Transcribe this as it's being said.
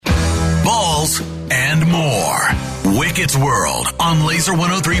and more. Wickett's World on Laser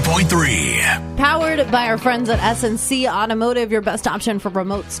 103.3. Powered by our friends at SNC Automotive, your best option for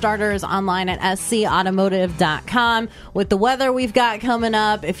remote starters, online at scautomotive.com. With the weather we've got coming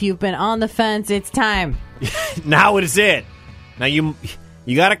up, if you've been on the fence, it's time. Now is it. Now you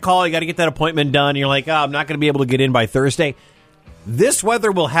got to call, you got to get that appointment done. You're like, I'm not going to be able to get in by Thursday. This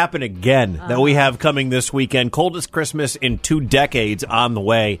weather will happen again that we have coming this weekend. Coldest Christmas in 2 decades on the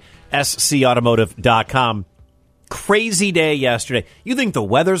way. scautomotive.com. Crazy day yesterday. You think the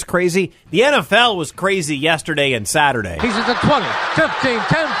weather's crazy? The NFL was crazy yesterday and Saturday. He's at the 20, 15,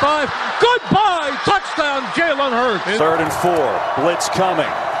 10, 5. Goodbye! Touchdown, Jalen Hurts. 3rd and 4. Blitz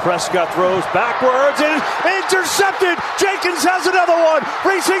coming. Prescott throws backwards and intercepted. Jenkins has another one.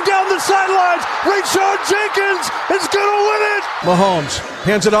 Racing down the sidelines. Rayshon Jenkins is going to win it. Mahomes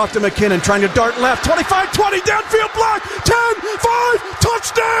hands it off to McKinnon, trying to dart left. 25-20, downfield block. 10-5,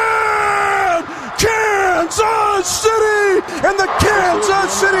 touchdown! Kansas City! And the Kansas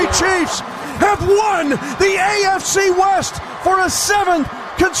City Chiefs have won the AFC West for a 7th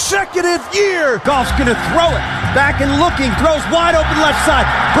consecutive year. Goff's going to throw it. Back and looking. Throws wide open left side.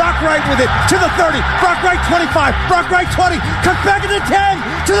 Brock Wright with it to the 30. Brock Wright 25. Brock Wright 20. Comes back at the 10.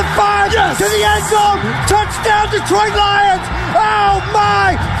 To the 5. Yes. To the end zone. Touchdown Detroit Lions. Oh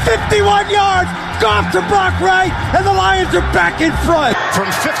my. 51 yards. Goff to Brock Wright. And the Lions are back in front. From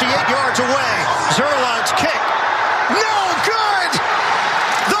 58 yards away. Zerline's kick. No good.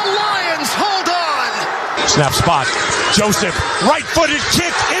 The Lions hold on. Snap spot. Joseph, right-footed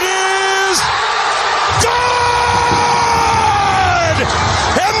kick. It is good!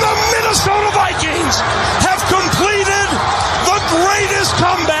 And the Minnesota Vikings have completed the greatest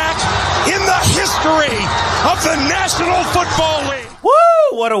comeback in the history of the National Football League. Woo!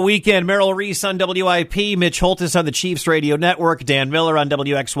 What a weekend. Merrill Reese on WIP, Mitch Holtis on the Chiefs Radio Network, Dan Miller on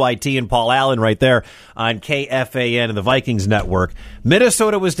WXYT, and Paul Allen right there on KFAN and the Vikings Network.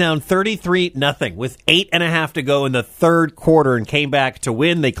 Minnesota was down 33-0 with 8.5 to go in the third quarter and came back to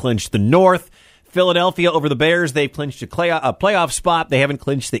win. They clinched the North. Philadelphia over the Bears. They've clinched a playoff spot. They haven't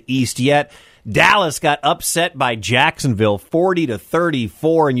clinched the East yet. Dallas got upset by Jacksonville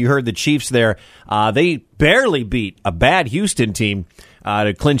 40-34, and you heard the Chiefs there. They barely beat a bad Houston team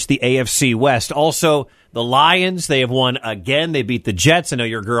to clinch the AFC West. Also, the Lions, they have won again. They beat the Jets. I know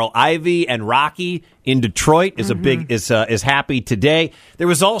your girl Ivy and Rocky in Detroit is happy today. There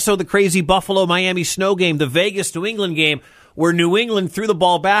was also the crazy Buffalo-Miami snow game, the Vegas-New England game, where New England threw the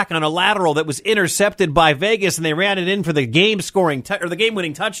ball back on a lateral that was intercepted by Vegas, and they ran it in for the the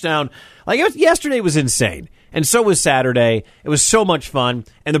game-winning touchdown. Yesterday was insane, and so was Saturday. It was so much fun.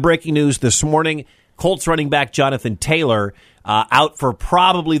 And the breaking news this morning: Colts running back Jonathan Taylor out for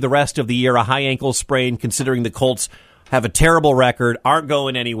probably the rest of the year, a high ankle sprain. Considering the Colts have a terrible record, aren't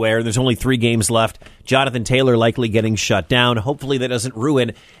going anywhere. There's only 3 games left. Jonathan Taylor likely getting shut down. Hopefully that doesn't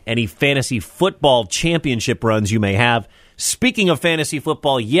ruin any fantasy football championship runs you may have. Speaking of fantasy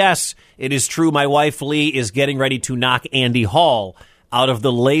football, yes, it is true. My wife, Lee, is getting ready to knock Andy Hall out of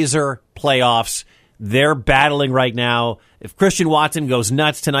the Laser playoffs. They're battling right now. If Christian Watson goes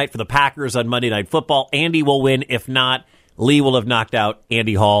nuts tonight for the Packers on Monday Night Football, Andy will win. If not, Lee will have knocked out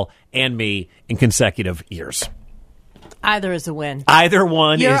Andy Hall and me in consecutive years. Either is a win. Either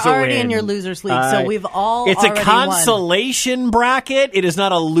one is a win. You're already in your losers league, so we've all It's already a consolation bracket. It is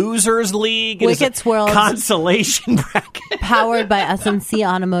not a losers league. It Wickett's World consolation bracket. Powered by SNC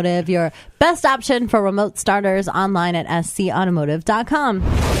Automotive, your best option for remote starters, online at scautomotive.com.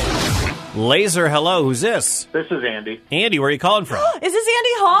 Laser, hello. Who's this? This is Andy. Andy, where are you calling from? Is this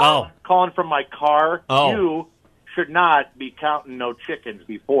Andy Hall? Oh. Calling from my car. Oh. You should not be counting no chickens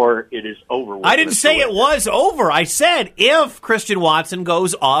before it is over with. I didn't say it was over. I said if Christian Watson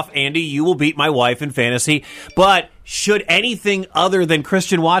goes off, Andy, you will beat my wife in fantasy. But should anything other than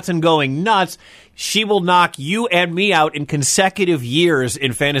Christian Watson going nuts, she will knock you and me out in consecutive years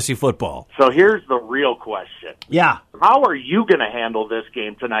in fantasy football. So here's the real question. Yeah. How are you going to handle this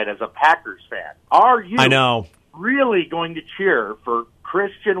game tonight as a Packers fan? Are you really going to cheer for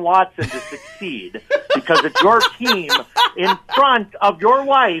Christian Watson to succeed because it's your team in front of your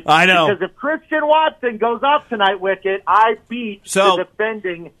wife? I know. Because if Christian Watson goes off tonight, Wicket, I beat the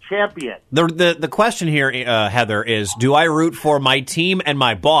defending champion. The question here, Heather, is do I root for my team and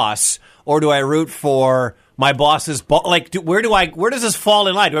my boss, or do I root for my boss's boss? Where does this fall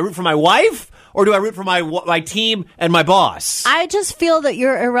in line? Do I root for my wife? Or do I root for my team and my boss? I just feel that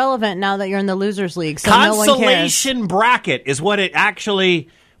you're irrelevant now that you're in the losers league. So consolation no one cares. bracket is what it actually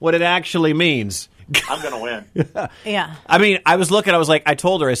means. I'm going to win. Yeah. I mean, I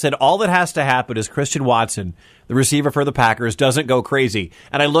told her, I said, all that has to happen is Christian Watson, the receiver for the Packers, doesn't go crazy.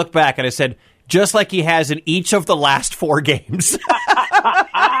 And I looked back and I said, just like he has in each of the last 4 games.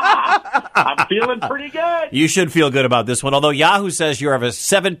 I'm feeling pretty good. You should feel good about this one, although Yahoo says you have a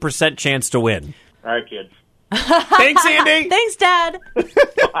 7% chance to win. All right, kids. Thanks, Andy. Thanks, Dad.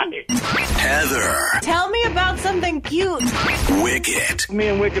 Bye. Heather. Tell me about something cute. Wicket. Me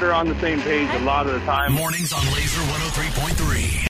and Wicket are on the same page a lot of the time. Mornings on Laser 103.3.